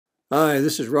Hi,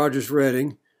 this is Rogers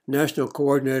Redding, National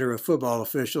Coordinator of Football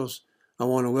Officials. I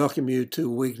want to welcome you to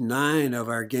Week 9 of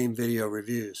our game video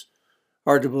reviews.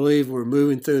 Hard to believe we're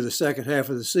moving through the second half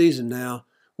of the season now,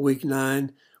 Week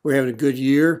 9. We're having a good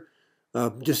year.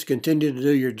 Just continue to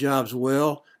do your jobs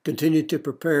well. Continue to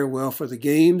prepare well for the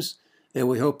games. And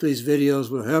we hope these videos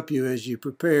will help you as you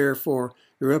prepare for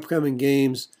your upcoming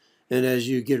games and as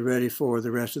you get ready for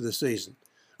the rest of the season.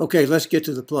 Okay, let's get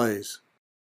to the plays.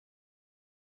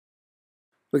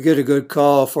 We get a good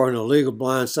call for an illegal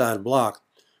blindside block.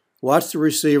 Watch the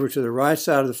receiver to the right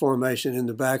side of the formation in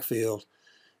the backfield,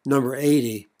 number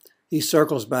 80. He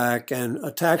circles back and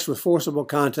attacks with forcible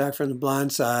contact from the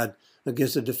blind side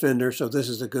against the defender, so this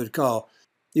is a good call.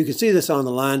 You can see this on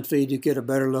the line feed. You get a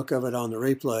better look of it on the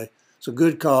replay. So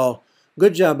good call.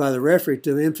 Good job by the referee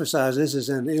to emphasize this is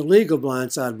an illegal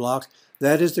blindside block.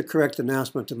 That is the correct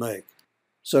announcement to make.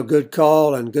 So good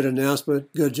call and good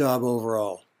announcement. Good job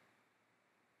overall.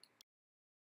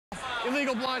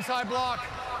 Illegal blindside block,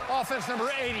 offense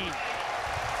number 80.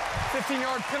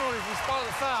 15-yard penalty from spot of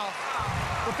the foul.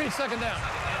 Repeat, second down.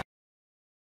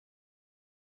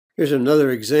 Here's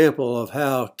another example of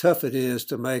how tough it is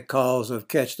to make calls of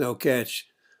catch, no catch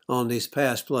on these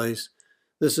pass plays.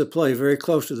 This is a play very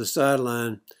close to the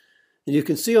sideline. And you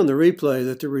can see on the replay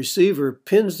that the receiver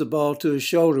pins the ball to his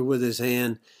shoulder with his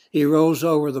hand. He rolls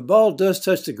over. The ball does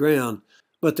touch the ground,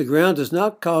 but the ground does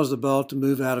not cause the ball to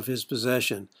move out of his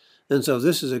possession. And so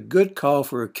this is a good call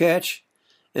for a catch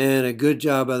and a good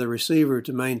job by the receiver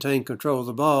to maintain control of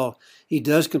the ball. He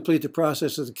does complete the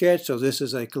process of the catch, so this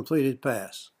is a completed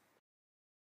pass.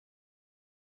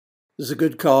 This is a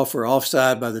good call for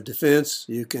offside by the defense.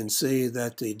 You can see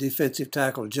that the defensive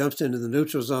tackle jumps into the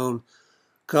neutral zone,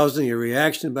 causing a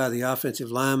reaction by the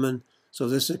offensive lineman. So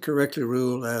this is correctly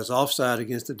ruled as offside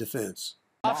against the defense.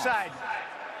 Offside.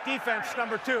 Defense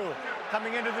number 2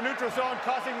 coming into the neutral zone,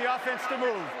 causing the offense to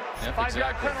move. Yep,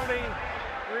 5-yard penalty,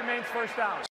 remains first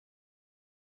down.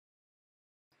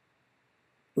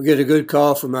 We get a good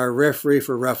call from our referee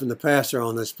for roughing the passer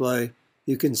on this play.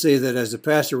 You can see that as the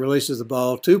passer releases the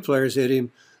ball, 2 players hit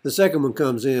him. The second one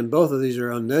comes in. Both of these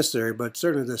are unnecessary, but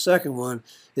certainly the second one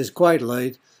is quite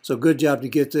late. So good job to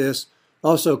get this.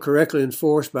 Also correctly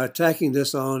enforced by tacking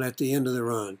this on at the end of the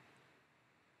run.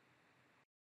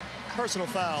 Personal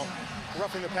foul,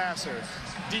 roughing the passer.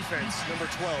 Defense, number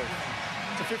 12.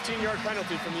 It's a 15-yard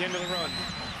penalty from the end of the run.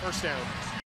 First down.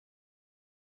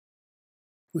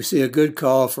 We see a good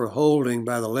call for holding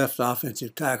by the left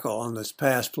offensive tackle on this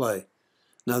pass play.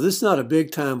 Now, this is not a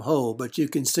big-time hold, but you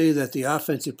can see that the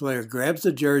offensive player grabs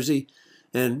the jersey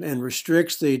and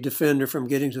restricts the defender from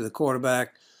getting to the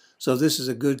quarterback. So this is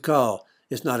a good call.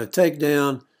 It's not a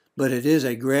takedown, but it is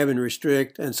a grab and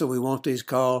restrict, and so we want these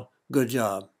called. Good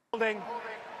job. Holding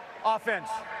offense,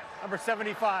 number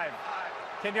 75.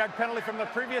 10-yard penalty from the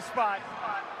previous spot.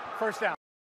 First down.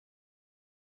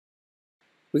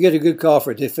 We get a good call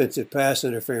for defensive pass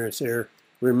interference here.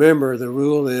 Remember, the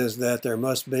rule is that there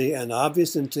must be an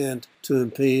obvious intent to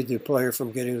impede the player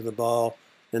from getting to the ball,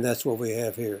 and that's what we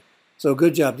have here. So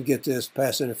good job to get this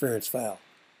pass interference foul.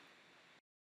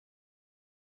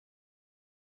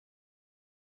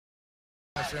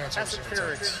 Pass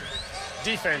interference.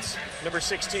 Defense, number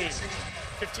 16.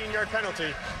 15-yard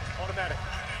penalty, automatic.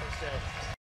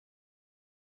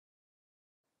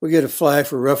 We get a flag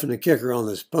for roughing the kicker on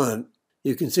this punt.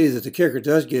 You can see that the kicker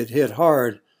does get hit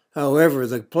hard. However,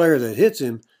 the player that hits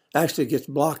him actually gets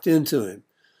blocked into him.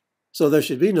 So there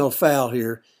should be no foul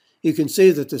here. You can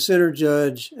see that the center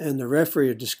judge and the referee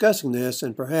are discussing this,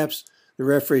 and perhaps the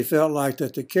referee felt like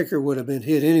that the kicker would have been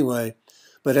hit anyway.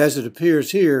 But as it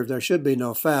appears here, there should be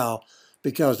no foul,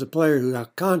 because the player who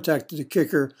contacted the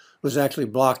kicker was actually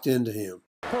blocked into him.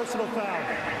 Personal foul,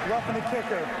 roughing the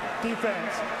kicker,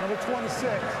 defense, number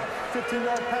 26,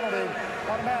 15-yard penalty,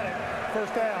 automatic,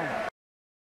 first down.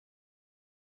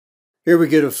 Here we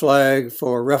get a flag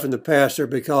for roughing the passer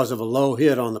because of a low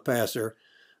hit on the passer.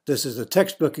 This is a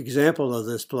textbook example of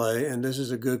this play, and this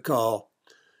is a good call.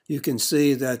 You can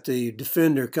see that the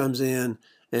defender comes in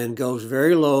and goes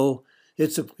very low,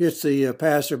 hits the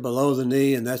passer below the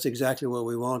knee, and that's exactly what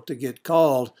we want to get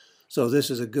called. So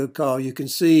this is a good call. You can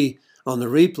see on the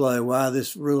replay why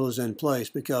this rule is in place,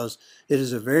 because it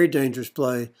is a very dangerous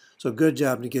play. So good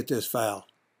job to get this foul.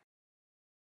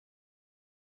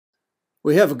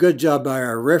 We have a good job by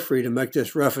our referee to make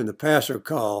this roughing the passer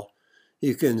call.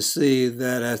 You can see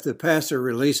that as the passer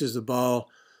releases the ball,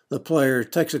 the player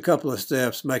takes a couple of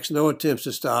steps, makes no attempts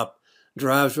to stop,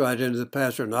 drives right into the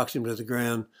passer, knocks him to the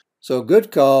ground. So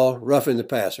good call, roughing the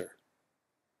passer.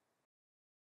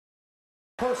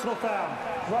 Personal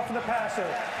foul, roughing the passer,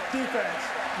 defense,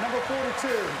 number 42.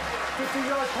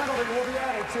 15-yard penalty will be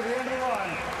added to the end of the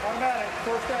run. Automatic,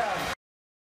 first down.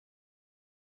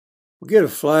 We get a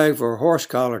flag for a horse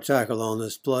collar tackle on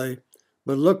this play,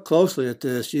 but look closely at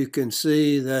this. You can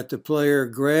see that the player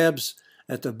grabs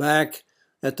at the back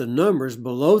at the numbers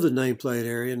below the nameplate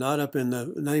area, not up in the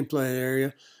nameplate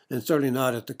area, and certainly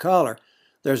not at the collar.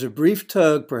 There's a brief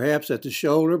tug perhaps at the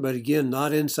shoulder, but again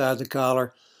not inside the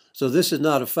collar, so this is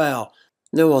not a foul.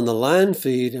 Now on the line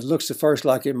feed, it looks at first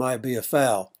like it might be a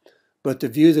foul, but the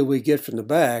view that we get from the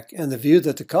back and the view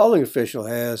that the calling official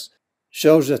has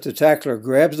shows that the tackler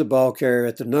grabs the ball carrier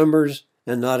at the numbers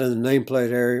and not in the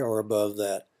nameplate area or above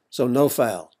that. So no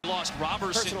foul. Lost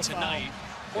Robertson tonight,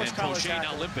 and Poche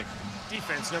now limping.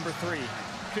 Defense number 3.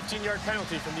 15-yard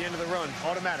penalty from the end of the run.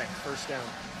 Automatic, first down.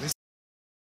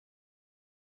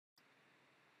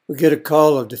 We get a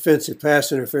call of defensive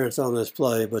pass interference on this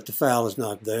play, but the foul is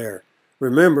not there.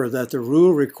 Remember that the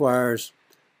rule requires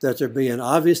that there be an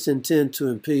obvious intent to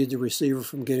impede the receiver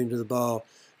from getting to the ball,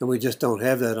 and we just don't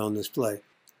have that on this play.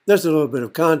 There's a little bit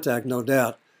of contact, no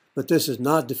doubt, but this is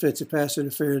not defensive pass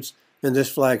interference, and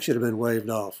this flag should have been waved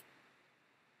off.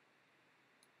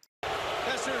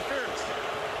 Pass interference.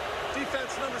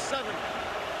 Defense number 7.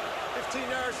 15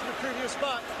 yards from the previous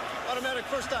spot. Automatic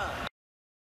first down.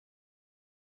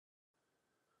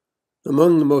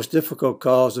 Among the most difficult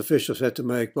calls officials have to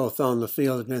make both on the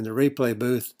field and in the replay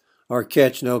booth are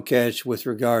catch, no catch with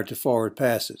regard to forward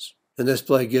passes. And this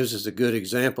play gives us a good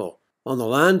example. On the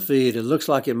line feed, it looks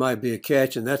like it might be a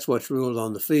catch, and that's what's ruled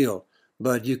on the field.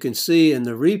 But you can see in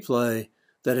the replay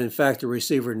that, in fact, the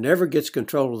receiver never gets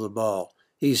control of the ball.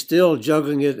 He's still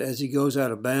juggling it as he goes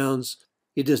out of bounds.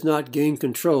 He does not gain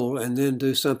control and then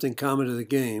do something common to the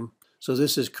game. So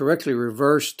this is correctly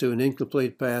reversed to an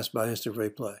incomplete pass by instant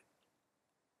replay.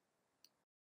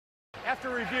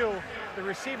 After review, the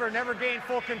receiver never gained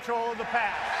full control of the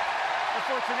pass.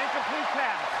 Therefore, it's an incomplete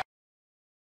pass.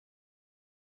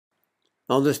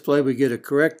 On this play, we get a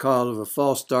correct call of a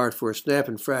false start for a snap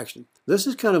infraction. This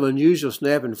is kind of unusual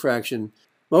snap infraction.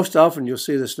 Most often you'll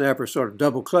see the snapper sort of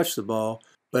double clutch the ball,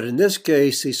 but in this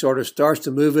case he sort of starts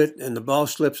to move it and the ball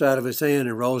slips out of his hand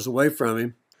and rolls away from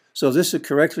him. So this is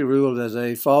correctly ruled as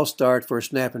a false start for a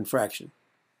snap infraction.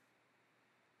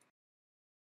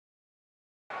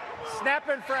 Snap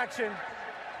infraction,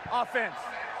 offense.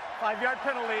 5-yard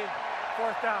penalty,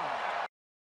 fourth down.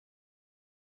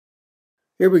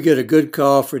 Here we get a good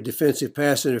call for defensive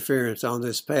pass interference on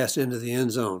this pass into the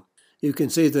end zone. You can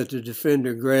see that the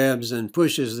defender grabs and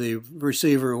pushes the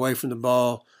receiver away from the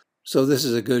ball, so this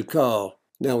is a good call.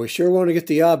 Now we sure want to get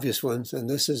the obvious ones, and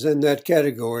this is in that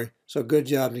category, so good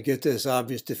job to get this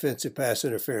obvious defensive pass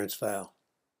interference foul.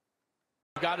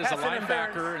 Got as a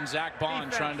linebacker and Zach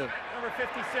Bond Defense, trying to... Number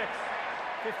 56,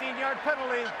 15-yard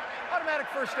penalty, automatic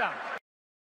first down.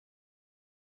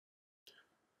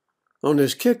 On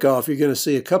this kickoff, you're going to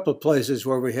see a couple of places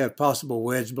where we have possible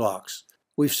wedge blocks.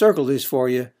 We've circled these for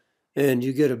you, and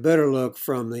you get a better look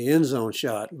from the end zone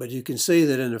shot. But you can see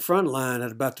that in the front line,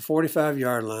 at about the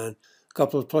 45-yard line, a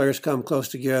couple of players come close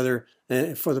together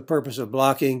for the purpose of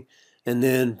blocking. And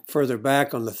then further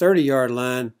back on the 30-yard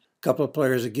line, a couple of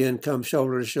players again come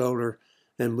shoulder to shoulder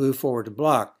and move forward to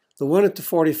block. The one at the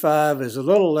 45 is a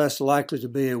little less likely to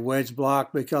be a wedge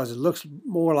block because it looks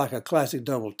more like a classic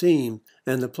double team,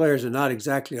 and the players are not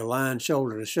exactly aligned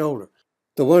shoulder to shoulder.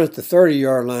 The one at the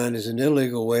 30-yard line is an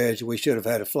illegal wedge. We should have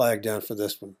had a flag down for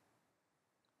this one.